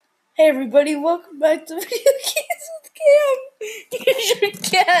Hey everybody, welcome back to Video Games with Cam. Here's your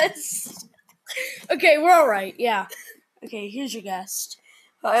guest. Okay, we're alright, yeah. Okay, here's your guest.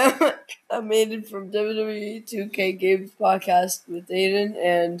 Hi, I'm Aiden from WWE 2K Games Podcast with Aiden,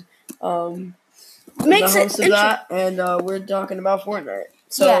 and I'm the host of that, and we're talking about Fortnite.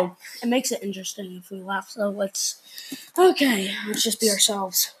 So yeah, it makes it interesting if we laugh, so let's just be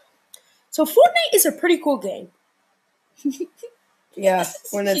ourselves. So Fortnite is a pretty cool game. Yeah,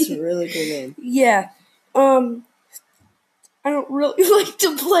 Fortnite's a really cool game. Yeah. I don't really like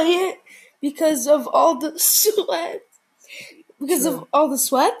to play it because of all the sweat. Because of all the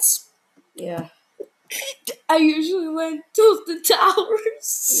sweats? Yeah. I usually land Tilted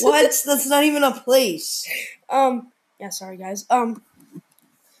Towers. What? That's not even a place. Yeah, sorry guys.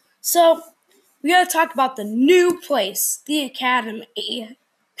 So we gotta talk about the new place, the Academy.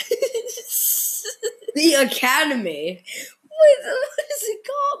 The Academy? What is it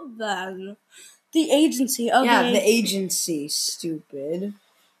called then? The agency. Yeah, the agency, stupid.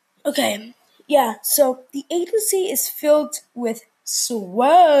 Okay, yeah, so the agency is filled with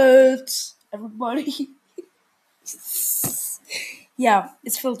sweat. Everybody. Yeah,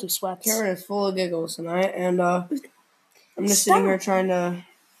 it's filled with sweats. Karen is full of giggles tonight, and I'm just sitting here trying to...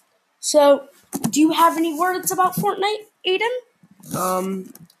 So, do you have any words about Fortnite, Aiden?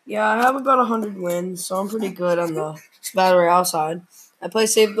 Yeah, I have about 100 wins, so I'm pretty good on the Battle Royale side. I play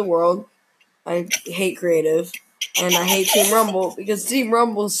Save the World. I hate creative, and I hate Team Rumble because Team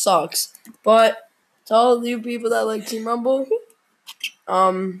Rumble sucks. But to all of you people that like Team Rumble,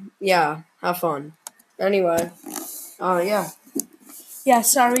 yeah, have fun. Anyway, yeah. Yeah,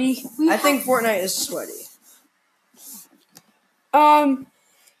 sorry. I think Fortnite is sweaty.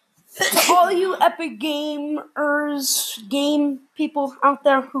 All you Epic Gamers, game people out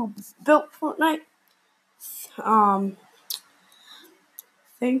there who built Fortnite,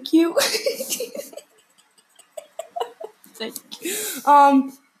 thank you. Thank you.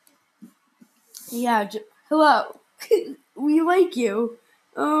 Yeah, hello. We like you.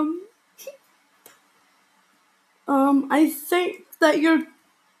 I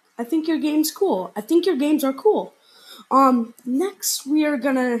think your game's cool. I think your games are cool. Next we are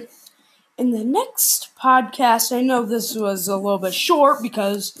gonna, in the next podcast, I know this was a little bit short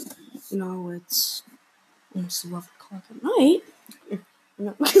because, it's almost 11 o'clock at night.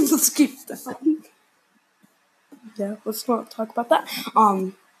 Let's keep that. Yeah, let's not talk about that.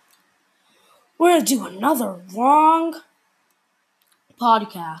 We're gonna do another long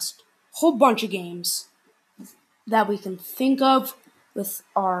podcast. Whole bunch of games that we can think of with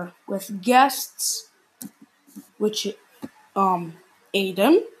guests, which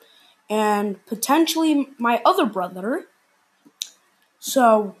Aiden, and potentially my other brother.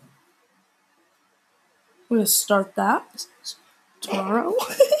 So I'm gonna start that tomorrow.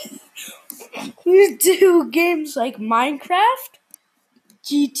 We do games like Minecraft,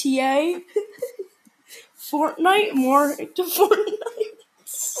 GTA, Fortnite, more into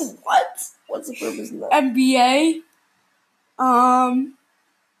Fortnite. What? What's the purpose of that? NBA.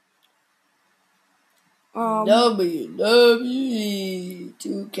 WWE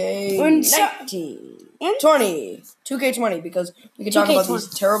 2K19. 2K20, because we can talk about these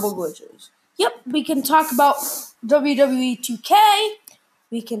terrible glitches. Yep, we can talk about WWE 2K.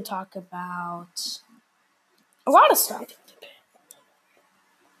 We can talk about a lot of stuff.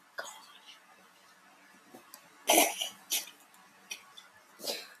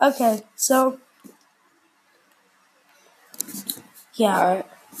 Okay, so yeah. All right.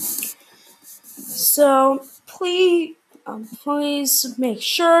 So please make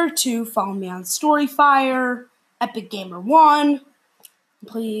sure to follow me on Storyfire, Epic Gamer 1.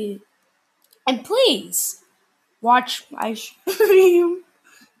 Please watch my stream.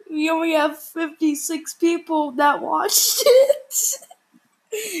 We only have 56 people that watched it.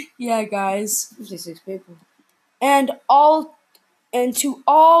 Yeah, guys. 56 people. And to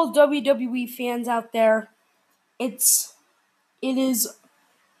all WWE fans out there, it is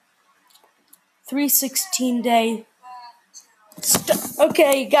 316 day.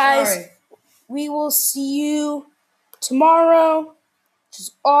 Okay, guys. Sorry. We will see you tomorrow, which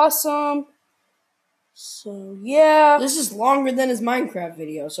is awesome. So, yeah. This is longer than his Minecraft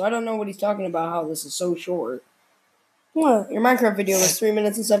video, so I don't know what he's talking about, how this is so short. What? Your Minecraft video was 3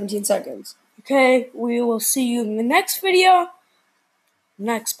 minutes and 17 seconds. Okay, we will see you in the next video,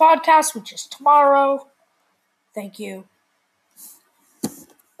 next podcast, which is tomorrow. Thank you.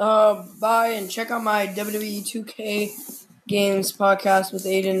 Bye, and check out my WWE 2K Games podcast with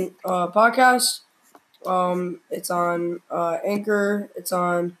Aiden podcast. It's on Anchor, it's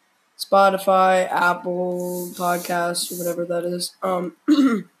on Spotify, Apple Podcasts, or whatever that is.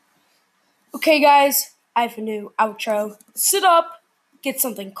 Okay, guys, I have a new outro. Sit up, get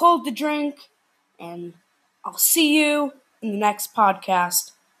something cold to drink, and I'll see you in the next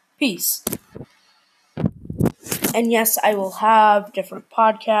podcast. Peace. And yes, I will have different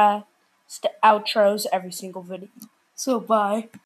podcast outros every single video. So bye.